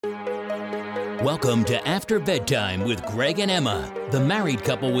Welcome to After Bedtime with Greg and Emma, the married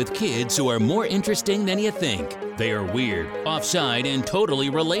couple with kids who are more interesting than you think. They are weird, offside, and totally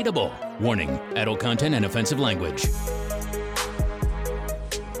relatable. Warning, adult content and offensive language.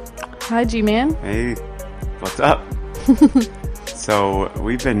 Hi, G-Man. Hey, what's up? So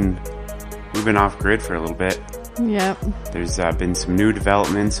we've been off grid for a little bit. Yep. There's been some new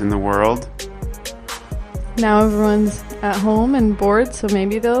developments in the world. Now everyone's at home and bored, so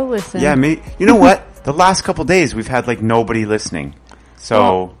maybe they'll listen. Yeah, you know what? The last couple days we've had like nobody listening. So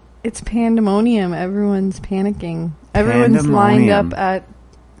well, it's pandemonium. Everyone's panicking. Everyone's lined up at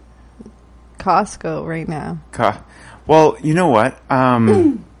Costco right now. Well, you know what?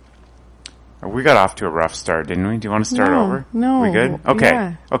 We got off to a rough start, didn't we? Do you want to start over? No. We good? Okay.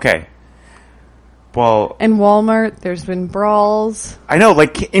 Yeah. Okay. Well, in Walmart, there's been brawls. I know,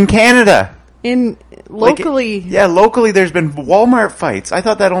 like in Canada. Locally. Locally there's been Walmart fights. I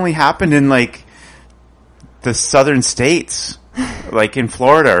thought that only happened in like the southern states, like in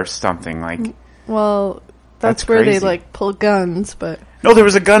Florida or something. Like, well, that's where crazy. they like pull guns, but no, there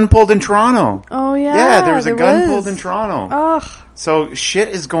was a gun pulled in Toronto. Oh yeah, yeah, there was a gun pulled in Toronto. Ugh. So shit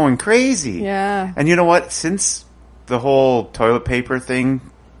is going crazy. Yeah, and you know what? Since the whole toilet paper thing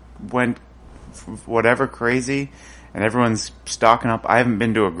went whatever crazy, and everyone's stocking up, I haven't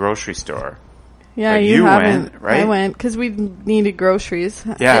been to a grocery store. Yeah, but you haven't. Went, right? I went because we needed groceries.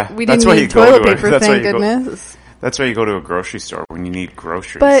 Yeah, we didn't need toilet paper. Thank goodness. That's why you go to a grocery store when you need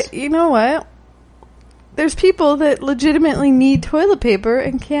groceries. But you know what? There's people that legitimately need toilet paper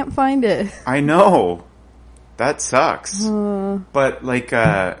and can't find it. I know. That sucks. But like,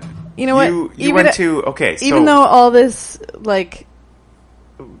 you know what? You went to even though all this like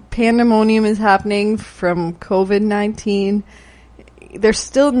pandemonium is happening from COVID-19. There's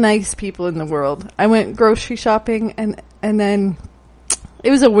still nice people in the world. I went grocery shopping and then it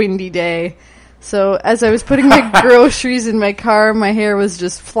was a windy day. So as I was putting my groceries in my car, my hair was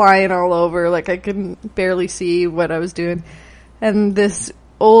just flying all over. Like I couldn't barely see what I was doing. And this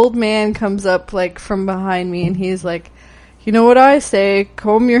old man comes up like from behind me and he's like, you know what I say,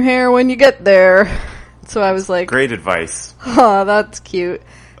 comb your hair when you get there. So I was like, great advice. Oh, that's cute.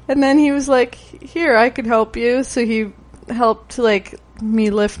 And then he was like, here, I can help you. So he helped like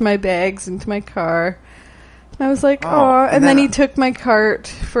me lift my bags into my car. And I was like, oh. And then he took my cart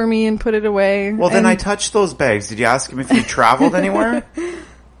for me and put it away. Well, then I touched those bags. Did you ask him if he traveled anywhere?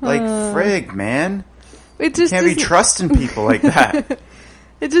 Like, frig, man. It just can't be trusting people like that.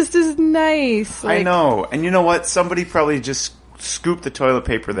 It just is nice. Like, I know. And you know what? Somebody probably just scooped the toilet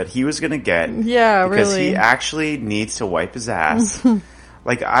paper that he was going to get. Yeah, because really. He actually needs to wipe his ass.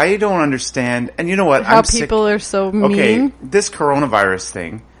 Like, I don't understand. And you know what? How people are so mean. Okay, this coronavirus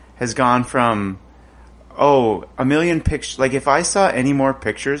thing has gone from, a million pictures. Like, if I saw any more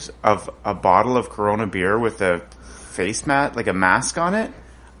pictures of a bottle of Corona beer with a face mat, like a mask on it,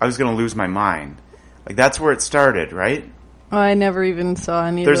 I was going to lose my mind. Like, that's where it started, right? Oh, I never even saw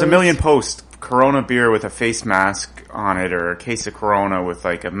any There's of those. a million posts, Corona beer with a face mask on it, or a case of Corona with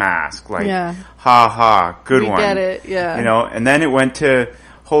like a mask. Like, yeah. Ha ha, good one. We get it, yeah. You know, and then it went to,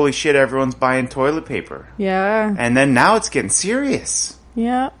 holy shit, everyone's buying toilet paper. Yeah. And then now it's getting serious.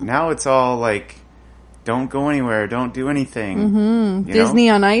 Yeah. Now it's all like, don't go anywhere, don't do anything. Mm-hmm. Disney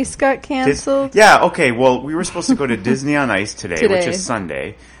on Ice got canceled. Yeah, okay, well, we were supposed to go to Disney on Ice today, which is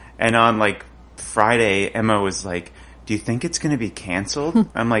Sunday. And on like Friday, Emma was like, do you think it's going to be canceled?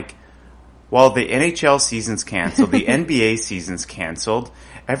 I'm like, well, the NHL season's canceled, the NBA season's canceled,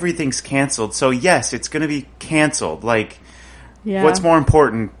 everything's canceled, so yes, it's going to be canceled. Like, what's more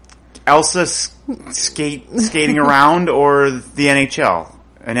important, Elsa skating around or the NHL,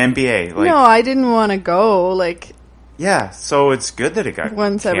 an NBA? Like, no, I didn't want to go. Like, yeah, so it's good that it got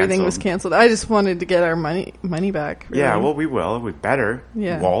once canceled. Everything was canceled. I just wanted to get our money back. Really. Yeah, well, we will. We better.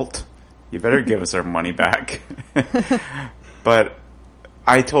 Yeah. Walt, you better give us our money back. But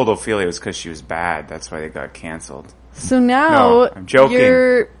I told Ophelia it was because she was bad. That's why they got canceled. So now, no, I'm joking.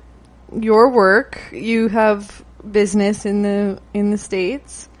 Your work, you have business in the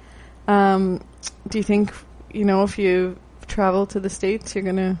States. Do you think, if you travel to the States, you're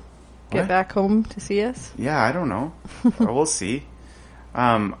gonna get back home to see us? Yeah, I don't know. We'll see.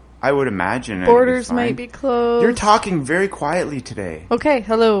 I would imagine borders might be closed. You're talking very quietly today. Okay,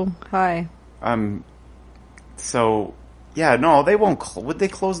 hello, hi. So, yeah, no, they won't. Would they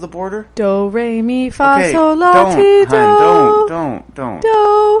close the border? Do, re, mi, fa, sol, la, ti, do. Don't.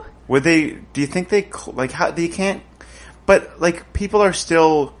 Do. Would they? Do you think they how they can't? But like, people are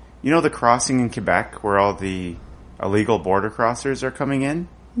still. The crossing in Quebec where all the illegal border crossers are coming in.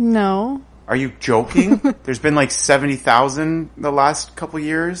 No. Are you joking? There's been like 70,000 the last couple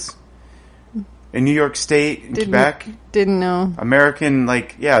years. in New York State, in Quebec. Didn't know. American,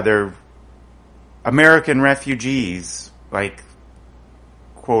 like, yeah, they're American refugees, like,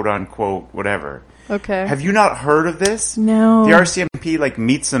 quote unquote, whatever. Okay. Have you not heard of this? No. The RCMP, like,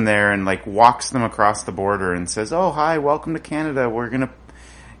 meets them there and, like, walks them across the border and says, oh, hi, welcome to Canada. We're going to,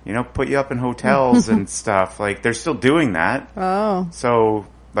 you know, put you up in hotels and stuff. Like, they're still doing that. Oh. So,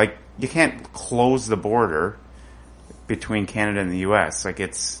 like, you can't close the border between Canada and the U.S. Like,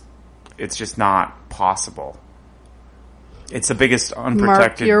 it's just not possible. It's the biggest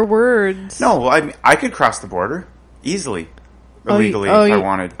unprotected... Mark your words. No, I could cross the border easily, illegally, if I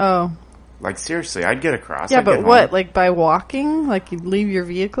wanted. Oh. Like, seriously, I'd get across. Yeah, I'd but get what? home. Like, by walking? Like, you'd leave your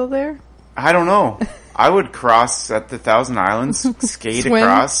vehicle there? I don't know. I would cross at the Thousand Islands, skate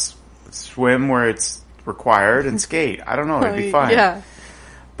across, swim where it's required, and skate. I don't know. It'd be fine. Yeah.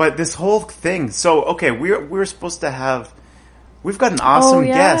 But this whole thing... So, okay, we're supposed to have... We've got an awesome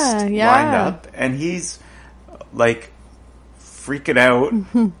guest lined up, and he's, like, freaking out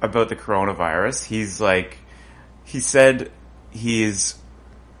about the coronavirus. He's, like... He said he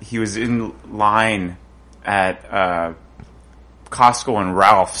was in line at Costco and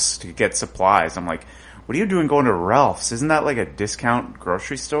Ralph's to get supplies. I'm like, what are you doing going to Ralph's? Isn't that like a discount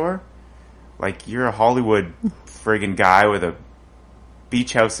grocery store? Like, you're a Hollywood friggin' guy with a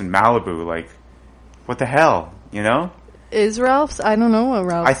beach house in Malibu. Like, what the hell, you know? Is Ralph's? I don't know what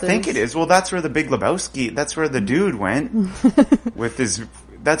Ralph's is. I think it is. Well, that's where the Big Lebowski, that's where the dude went with his...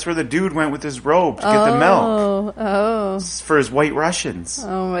 That's where the dude went with his robe to get the milk. Oh. For his White Russians.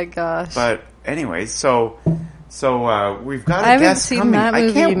 Oh my gosh. But anyways, so we've got I a guest haven't seen coming. that movie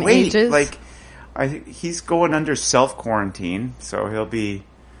I can't in wait. ages. Like, he's going under self quarantine, so he'll be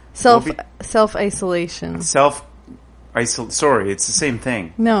self isolation. Sorry, it's the same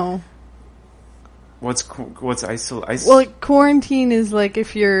thing. No. What's Well, quarantine is like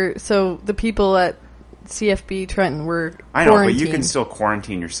if you're the people at CFB Trenton were I know, but you can still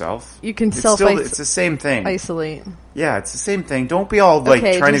quarantine yourself. You can it's the same thing. Isolate. Yeah, it's the same thing. Don't be all like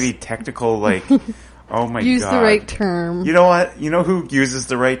trying to be technical. Like, oh my god, use the right term. You know what? You know who uses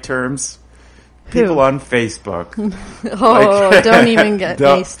the right terms? People on Facebook. Don't even get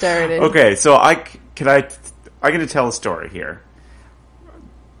me started. Okay, so I'm going to tell a story here.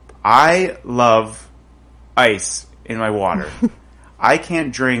 I love ice in my water. I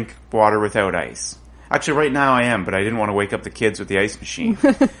can't drink water without ice. Actually, right now I am, but I didn't want to wake up the kids with the ice machine.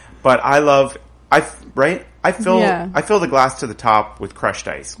 But I fill the glass to the top with crushed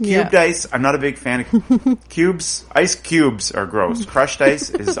ice. Cubed ice, I'm not a big fan of cubes. Ice cubes are gross. Crushed ice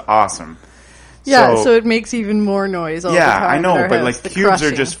is awesome. Yeah, so it makes even more noise all the time. Yeah, I know, but like cubes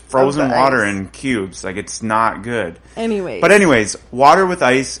are just frozen water ice. in cubes. Like, it's not good. Anyways, water with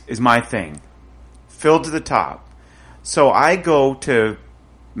ice is my thing. Filled to the top. So I go to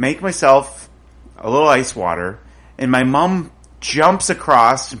make myself a little ice water, and my mom jumps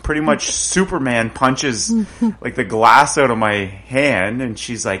across and pretty much Superman punches like the glass out of my hand, and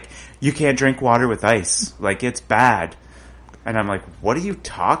she's like, you can't drink water with ice. Like, it's bad. And I'm like, what are you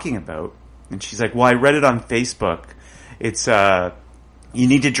talking about? And she's like, well, I read it on Facebook. It's, you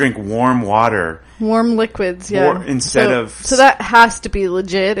need to drink warm water. Warm liquids, yeah. So that has to be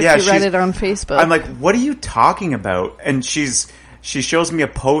legit if you read it on Facebook. I'm like, what are you talking about? And she shows me a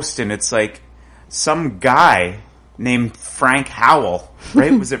post, and it's like some guy named Frank Howell,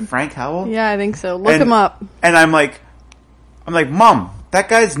 right? Was it Frank Howell? Yeah, I think so. Look him up. And I'm like, Mom, that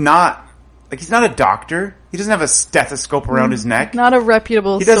guy's not, like, he's not a doctor. He doesn't have a stethoscope around his neck. Not a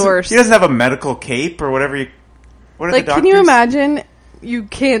reputable source. He doesn't have a medical cape or whatever. What are the doctors? Can you imagine you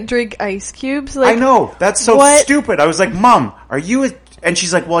can't drink ice cubes? Like, I know. That's so stupid. I was like, Mom, are you and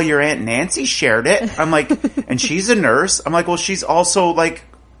she's like, well, your Aunt Nancy shared it. I'm like, and she's a nurse. I'm like, well, she's also, like,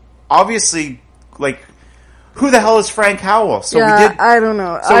 obviously, like, who the hell is Frank Howell? So I don't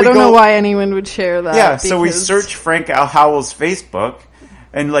know. I don't know why anyone would share that. Yeah, so we search Frank Howell's Facebook,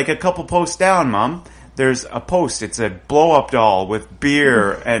 and like a couple posts down, Mom, there's a post. It's a blow-up doll with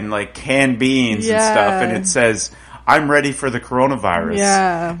beer and like canned beans and stuff, and it says, I'm ready for the coronavirus.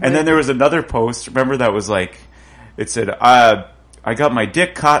 Yeah. And then there was another post, remember, that was like, it said, I got my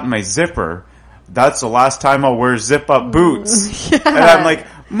dick caught in my zipper. That's the last time I'll wear zip-up boots. Yeah. And I'm like,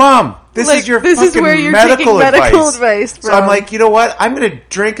 Mom, this is your fucking where you're medical advice from. So I'm like, you know what? I'm going to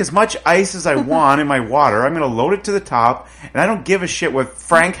drink as much ice as I want in my water. I'm going to load it to the top, and I don't give a shit what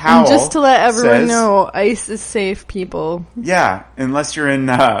Frank Howell and just to let everyone says. know, ice is safe, people. Yeah, unless you're in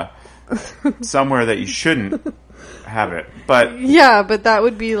somewhere that you shouldn't have it. But yeah, but that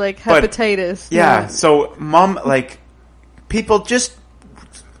would be like hepatitis. Yeah, so Mom, like, people just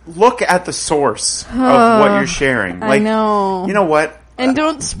look at the source of what you're sharing. Like, I know. You know what? And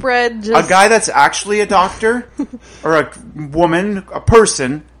don't spread just... A guy that's actually a doctor, or a woman, a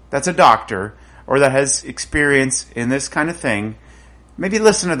person that's a doctor, or that has experience in this kind of thing, maybe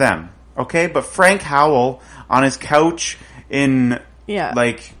listen to them, okay? But Frank Howell on his couch in,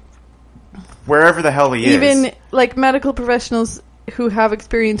 like, wherever the hell he is. Even, like, medical professionals who have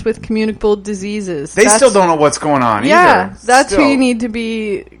experience with communicable diseases. They still don't know what's going on either. Yeah, that's who you need to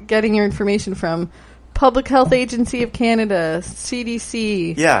be getting your information from. Public Health Agency of Canada,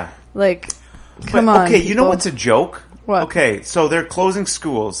 CDC. Yeah. Like, come on. Okay, people. You know what's a joke? What? Okay, so they're closing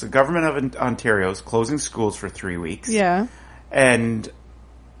schools. The government of Ontario is closing schools for 3 weeks. Yeah. But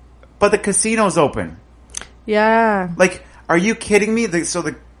the casino's open. Yeah. Like, are you kidding me?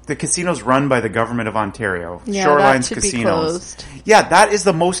 The casino's run by the government of Ontario. Yeah, Shorelines that should Casinos. be closed. Yeah, that is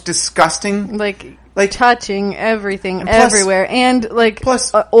the most disgusting. Like touching everything plus, everywhere, and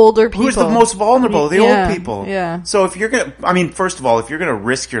plus older people. Who's the most vulnerable? The old people. Yeah. So if you're gonna, I mean, first of all, if you're gonna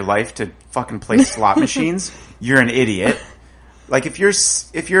risk your life to fucking play slot machines, you're an idiot. Like if you're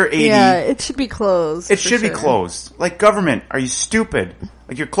 80, yeah, it should be closed. It should be closed. Like government, are you stupid?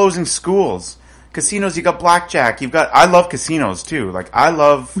 Like you're closing schools, casinos. You got blackjack. I love casinos too. Like I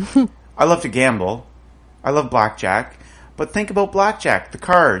love to gamble. I love blackjack. But think about blackjack, the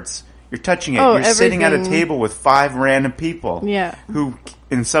cards. You're touching it. You're sitting at a table with 5 random people. Yeah. Who,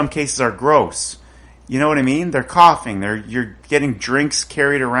 in some cases, are gross. You know what I mean? They're coughing. You're getting drinks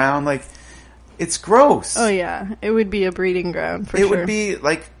carried around. Like, it's gross. Oh, yeah. It would be a breeding ground, for sure. It would be,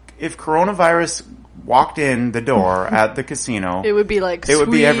 like, if coronavirus walked in the door at the casino. It would be like, it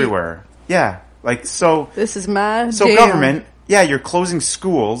would be everywhere. Yeah. Like, so. This is mad. So, government, you're closing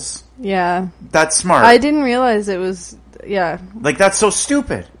schools. Yeah. That's smart. I didn't realize it was, Like, that's so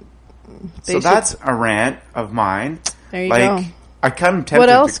stupid. That's a rant of mine. There you go. I kind of tempted. What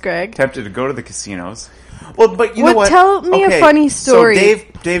else, Greg? Tempted to go to the casinos. Well, but you know what? Tell me a funny story. So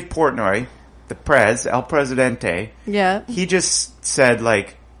Dave Portnoy, El Presidente. Yeah. He just said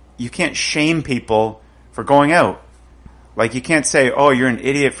like, you can't shame people for going out. Like you can't say, oh, you're an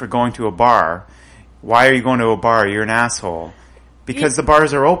idiot for going to a bar. Why are you going to a bar? You're an asshole. Because the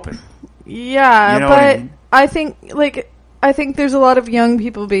bars are open. Yeah, you know but what I mean? I think there's a lot of young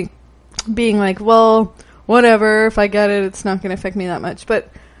people being like, well, whatever, if I get it, it's not going to affect me that much. But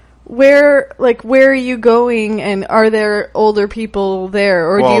where are you going, and are there older people there,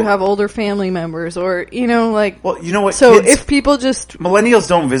 or do you have older family members, or, Well, you know what? So if people just... Millennials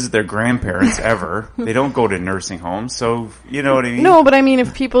don't visit their grandparents ever. They don't go to nursing homes, so you know what I mean? No, but I mean,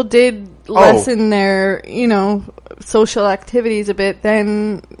 if people did lessen their, social activities a bit,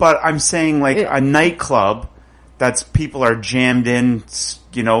 then... But I'm saying, a nightclub that's people are jammed in,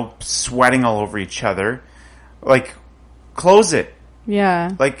 sweating all over each other. Like, close it.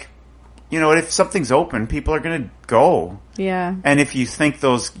 Yeah. Like, if something's open, people are going to go. Yeah. And if you think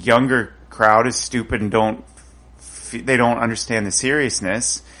those younger crowd is stupid and they don't understand the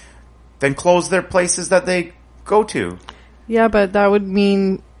seriousness, then close their places that they go to. Yeah, but that would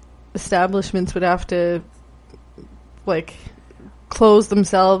mean establishments would have to, close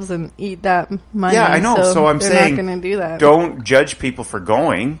themselves and eat that money. Yeah, I know. So I'm saying, they're not going to do that. Don't judge people for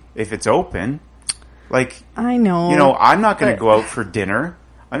going if it's open. I know. I'm not going to go out for dinner.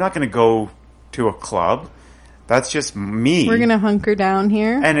 I'm not going to go to a club. That's just me. We're going to hunker down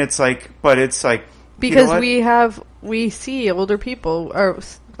here. And it's because we see older people, or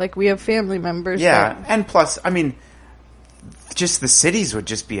we have family members. Yeah, and plus, I mean, just the cities would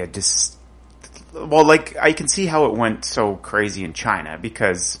just be I can see how it went so crazy in China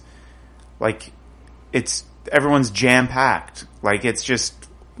because, everyone's jam-packed. It's just,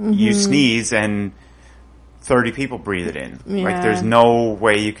 you sneeze and 30 people breathe it in. Yeah. There's no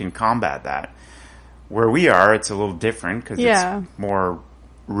way you can combat that. Where we are, it's a little different because it's more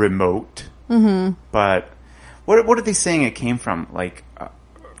remote. Mm-hmm. But what are they saying it came from?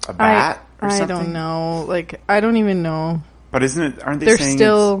 A bat or something? I don't know. I don't even know. But aren't they They're saying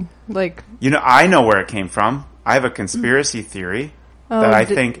still, I know where it came from. I have a conspiracy theory that I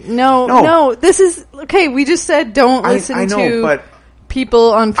think... No. This is... Okay, we just said don't listen to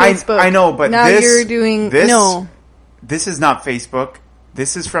people on Facebook. I know, but now you're doing... No. This is not Facebook.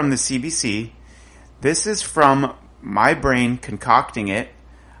 This is from the CBC. This is from my brain concocting it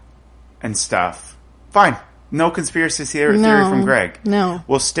and stuff. Fine. No conspiracy theory from Greg. No.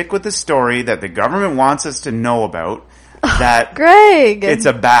 We'll stick with the story that the government wants us to know about. That Greg! It's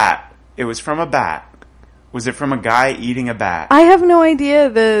a bat. It was from a bat. Was it from a guy eating a bat? I have no idea.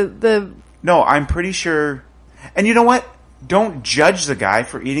 No, I'm pretty sure. And you know what? Don't judge the guy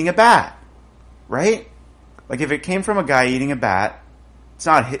for eating a bat. Right? If it came from a guy eating a bat,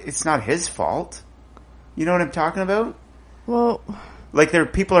 it's not his fault. You know what I'm talking about? Well...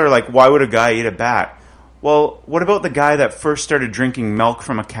 like people are like, why would a guy eat a bat? Well, what about the guy that first started drinking milk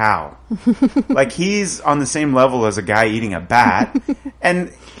from a cow? Like, he's on the same level as a guy eating a bat.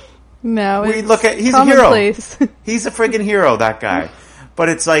 And no, we look at, he's a hero. He's a friggin' hero, that guy. But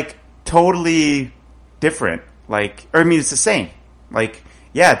it's like totally different. Like, or I mean, it's the same. Like,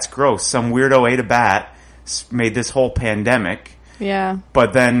 yeah, it's gross. Some weirdo ate a bat, made this whole pandemic. Yeah.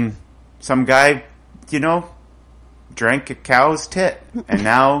 But then some guy, you know, drank a cow's tit. And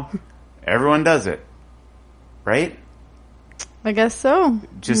now everyone does it. Right? I guess so.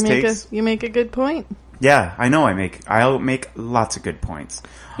 Just you make a good point. Yeah, I know I'll make lots of good points.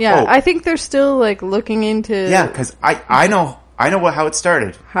 Yeah, I think they're still like looking into. Yeah, because I know how it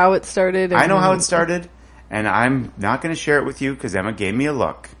started. How it started. I know how it started, and I'm not going to share it with you because Emma gave me a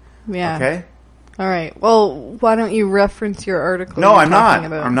look. Yeah. Okay. All right. Well, why don't you reference your article? No, I'm not.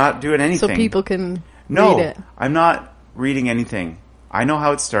 I'm not doing anything. So people can read it. I'm not reading anything. I know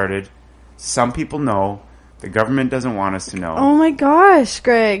how it started. Some people know. The government doesn't want us to know. Oh my gosh,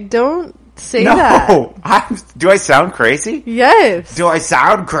 Greg! Don't say that. No, do I sound crazy? Yes. Do I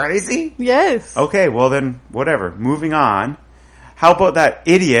sound crazy? Yes. Okay, well then, whatever. Moving on. How about that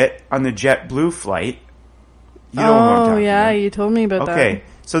idiot on the JetBlue flight? You know what I'm talking about. You told me about that. Okay,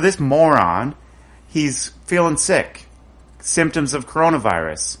 so this moron, he's feeling sick. Symptoms of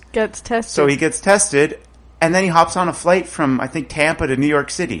coronavirus. Gets tested. So he gets tested, and then he hops on a flight from, I think, Tampa to New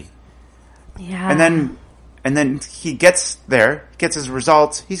York City. Yeah. And then he gets there, gets his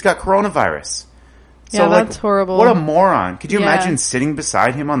results. He's got coronavirus. So, that's horrible. What a moron. Could you imagine sitting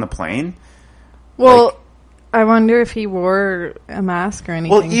beside him on the plane? Well, I wonder if he wore a mask or anything.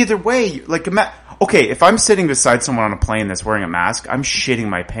 Well, either way, like, okay, if I'm sitting beside someone on a plane that's wearing a mask, I'm shitting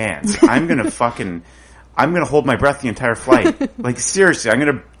my pants. I'm going to hold my breath the entire flight. Like, seriously, I'm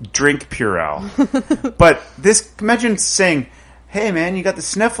going to drink Purell. But imagine saying, hey, man, you got the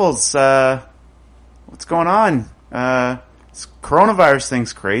sniffles, what's going on? This coronavirus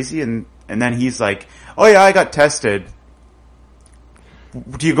thing's crazy. And then he's like, oh yeah, I got tested.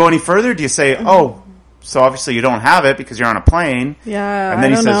 Do you go any further? Do you say, oh, so obviously you don't have it because you're on a plane? Yeah, and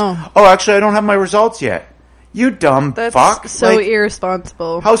then he says, oh, actually I don't have my results yet. You dumb fuck. That's so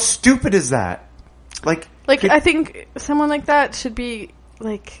irresponsible. How stupid is that? Like I think someone like that should be,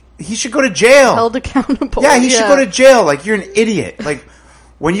 like... He should go to jail. Held accountable. Yeah, he should go to jail. Like, you're an idiot. Like,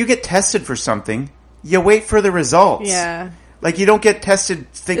 when you get tested for something... You wait for the results. Yeah. Like, you don't get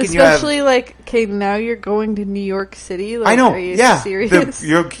tested thinking Especially, you have... like, okay, now you're going to New York City? Like, I know, are you yeah. serious?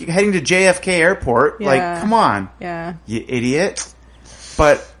 You're heading to JFK Airport. Yeah. Like, come on. Yeah. You idiot.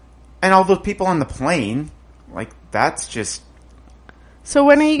 But, and all those people on the plane, like, that's just... So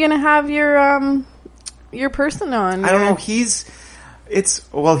when are you going to have your person on? I don't know. He's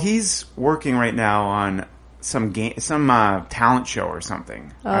working right now on some talent show or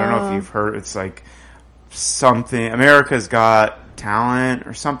something. I don't know if you've heard. It's like... something America's Got Talent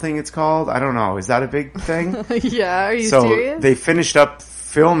or something it's called. I don't know. Is that a big thing? Yeah, are you serious? So they finished up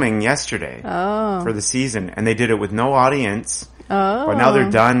filming yesterday for the season, and they did it with no audience. But now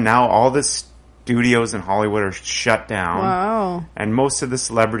they're done. Now all the studios in Hollywood are shut down. Wow. And most of the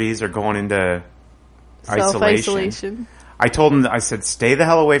celebrities are going into isolation. I told them, I said, stay the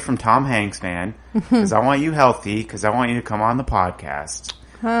hell away from Tom Hanks, man, because I want you healthy, because I want you to come on the podcast.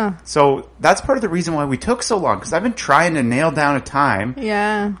 Huh. So that's part of the reason why we took so long, because I've been trying to nail down a time.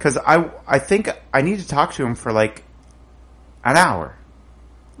 Yeah. Because I think I need to talk to him for like an hour.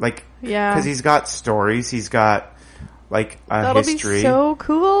 Like, yeah. Because he's got stories, he's got like a That'll history. Be so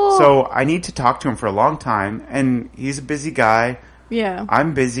cool. So I need to talk to him for a long time, and he's a busy guy. Yeah.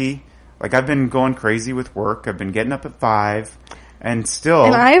 I'm busy. Like, I've been going crazy with work. I've been getting up at 5. And still...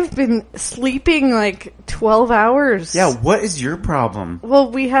 And I've been sleeping like 12 hours. Yeah, what is your problem? Well,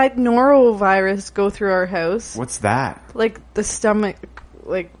 we had norovirus go through our house. What's that? Like the stomach,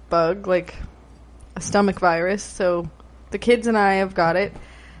 like bug, like a stomach virus. So the kids and I have got it.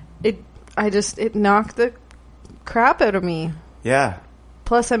 It knocked the crap out of me. Yeah.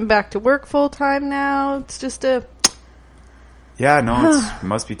 Plus I'm back to work full time now. It's just a... Yeah, no, it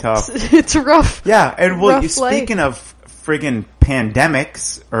must be tough. It's rough. Yeah, and well, speaking life. Of friggin'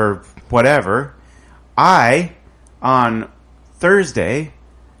 pandemics or whatever, I, on Thursday,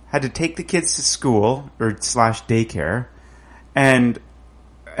 had to take the kids to school or / daycare, and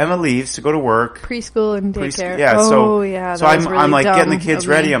Emma leaves to go to work. Preschool and daycare. Yeah, so I'm really like getting the kids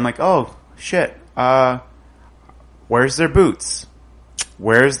ready. I'm like, oh shit, where's their boots?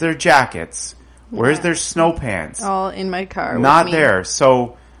 Where's their jackets? Where's their snow pants? All in my car. Not with me. there.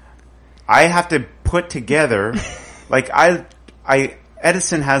 So I have to put together, like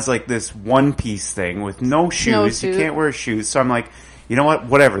Edison has like this one piece thing with no shoes. You can't wear shoes. So I'm like, you know what?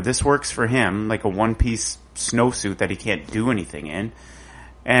 Whatever. This works for him, like a one-piece snowsuit that he can't do anything in.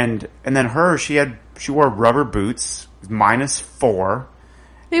 And then she wore rubber boots, -4.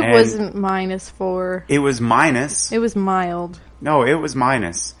 It wasn't -4. It was minus. It was mild. No, it was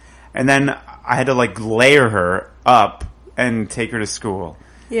minus. And then I had to like layer her up and take her to school.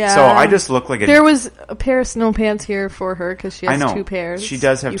 Yeah. So I just look like There was a pair of snow pants here for her because she has 2 pairs. She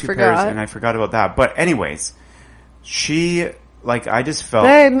does have 2 pairs, and I forgot about that. But anyways, I just felt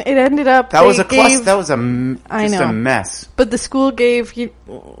then it ended up that was a mess. But the school gave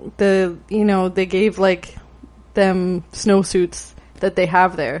they gave like them snowsuits that they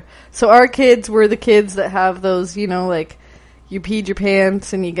have there. So our kids were the kids that have those, like you peed your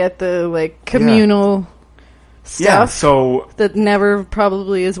pants and you get the like communal stuff. Yeah, so that never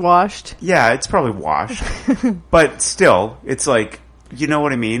probably is washed. Yeah, it's probably washed. But still, it's like, you know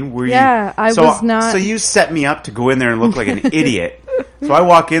what I mean? So you set me up to go in there and look like an idiot. So I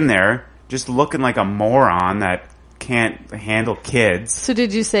walk in there just looking like a moron that can't handle kids. So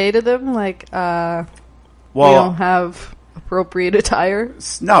did you say to them like we don't have appropriate attire?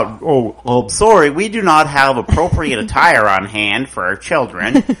 No. I'm sorry. We do not have appropriate attire on hand for our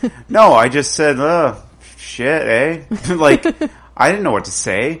children. No, I just said, shit, eh? Like, I didn't know what to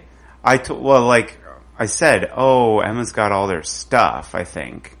say. I said, Emma's got all their stuff, I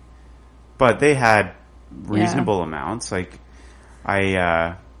think. But they had reasonable amounts. Like,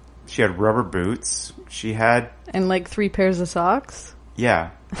 she had rubber boots. She had... And like 3 pairs of socks? Yeah.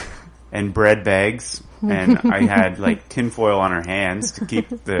 And bread bags. And I had like tinfoil on her hands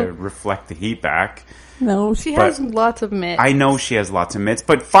to reflect the heat back. No, she has lots of mitts. I know she has lots of mitts,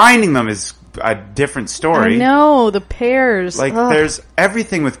 but finding them is a different story. I know, the pairs. Like, there's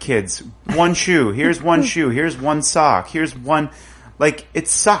everything with kids. One shoe. Here's one shoe. Here's one sock. Here's one... Like, it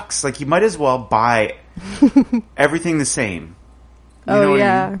sucks. Like, you might as well buy everything the same. You know what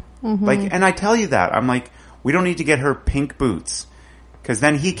I mean? Mm-hmm. Like, and I tell you that. I'm like, we don't need to get her pink boots, because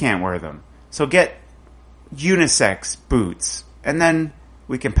then he can't wear them. So get unisex boots, and then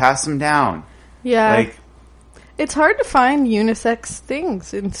we can pass them down. Yeah. Like, it's hard to find unisex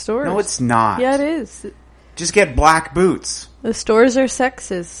things in stores. No, it's not. Yeah, it is. Just get black boots. The stores are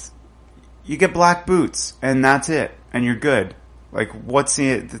sexist. You get black boots, and that's it. And you're good. Like, what's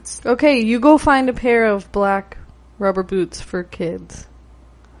the... Okay, you go find a pair of black rubber boots for kids.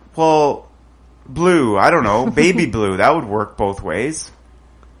 Well, blue. I don't know. Baby blue. That would work both ways.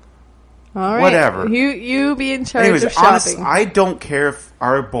 All right. Whatever. You be in charge Anyways, of shopping. I don't care if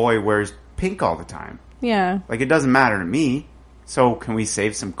our boy wears pink all the time. Yeah. Like, it doesn't matter to me. So, can we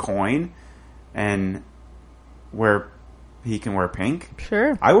save some coin and he can wear pink?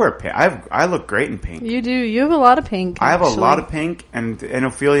 Sure. I wear pink. I look great in pink. You do. You have a lot of pink, I have a lot of pink, and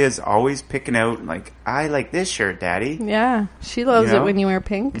Ophelia's always picking out, like, I like this shirt, Daddy. Yeah. She loves it when you wear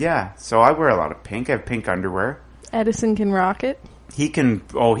pink. Yeah. So, I wear a lot of pink. I have pink underwear. Edison can rock it. He can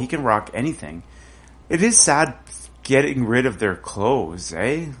rock anything. It is sad getting rid of their clothes,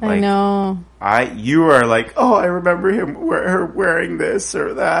 eh? Like, I know. You are like, I remember her wearing this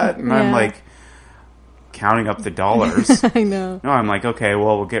or that, and I'm like counting up the dollars. I know. No, I'm like, okay,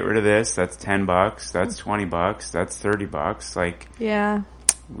 well, we'll get rid of this. That's $10. That's $20. That's $30. Like, yeah.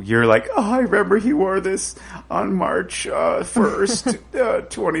 You're like, I remember he wore this on March 1st,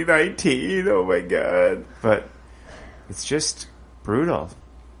 2019. Oh my god! But it's just brutal.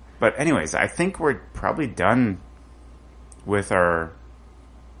 But anyways, I think we're probably done with our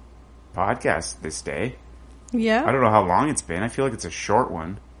podcast this day. Yeah. I don't know how long it's been. I feel like it's a short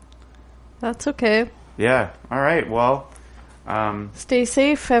one. That's okay. Yeah. All right. Well, stay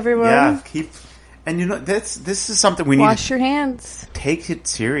safe, everyone. Yeah. And this is something we need to wash your hands. Take it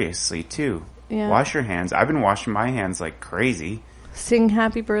seriously too. Yeah. Wash your hands. I've been washing my hands like crazy. Sing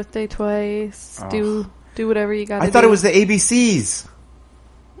happy birthday twice. Do whatever you gotta do. I thought it was the ABCs.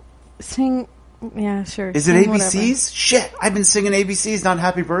 Sing. Yeah, sure. Is it ABCs? Whatever. Shit, I've been singing ABCs, not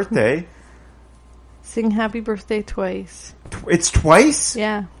happy birthday. Sing happy birthday twice. It's twice?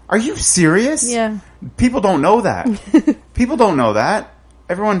 Yeah. Are you serious? Yeah. People don't know that. People don't know that.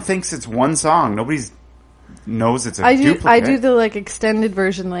 Everyone thinks it's one song. Nobody knows it's a duplicate. I do the extended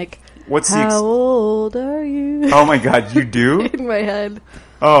version. What's how old are you? Oh my god, you do? In my head.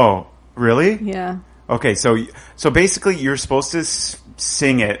 Oh, really? Yeah. Okay, so basically you're supposed to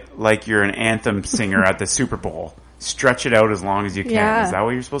sing it like you're an anthem singer at the Super Bowl. Stretch it out as long as you can. Yeah. Is that what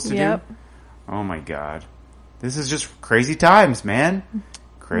you're supposed to do? Oh my god. This is just crazy times, man.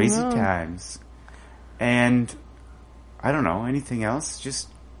 Crazy times. And I don't know, anything else? Just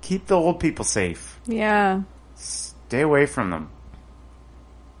keep the old people safe. Yeah. Stay away from them.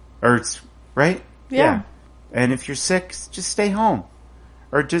 Right? Yeah. And if you're sick, just stay home.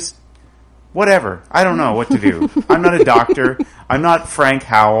 or just whatever. I don't know what to do. I'm not a doctor. I'm not Frank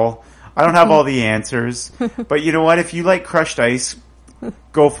Howell. I don't have all the answers. But you know what? If you like crushed ice,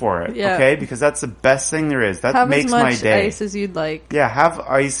 go for it, okay? Because that's the best thing there is. That makes my day. Have as much ice as you'd like. Yeah, have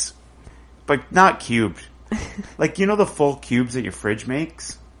ice, but not cubed. Like, you know the full cubes that your fridge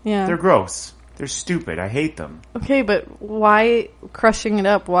makes? Yeah. They're gross. They're stupid. I hate them. Okay, but why crushing it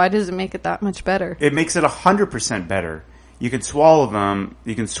up? Why does it make it that much better? It makes it 100% better. You can swallow them.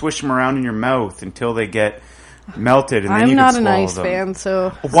 You can swish them around in your mouth until they get melted, and then you can swallow them. I'm not an ice fan, so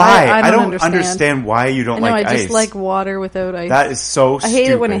why? I don't understand why you don't like ice. I just like water without ice. That is so stupid. I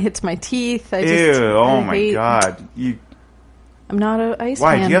hate it when it hits my teeth. Oh my god! I'm not an ice fan.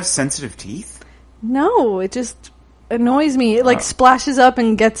 Why? Do you have sensitive teeth? No, it just annoys me. It splashes up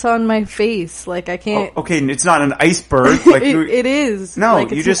and gets on my face. Like I can't. Okay, it's not an iceberg. Like it is. No,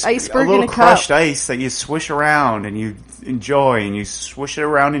 like, you just iceberg a little in a crushed cup. ice that you swish around and you enjoy, and you swish it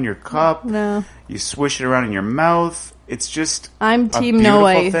around in your cup. No, you swish it around in your mouth. It's just I'm team no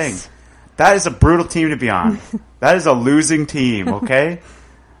ice. Thing. That is a brutal team to be on. That is a losing team. Okay,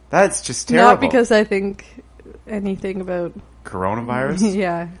 that's just terrible. Not because I think anything about coronavirus.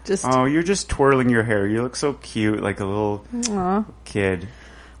 Yeah, just you're just twirling your hair. You look so cute, like a little kid.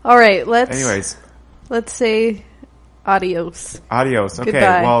 All right, let's say adios. Adios. Okay,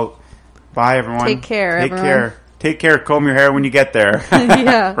 Goodbye. Well, bye everyone. Take care. Take care. Comb your hair when you get there.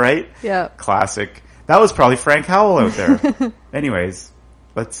 Yeah. Right? Yeah. Classic. That was probably Frank Howell out there. Anyways,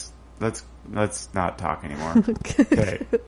 let's not talk anymore. Okay.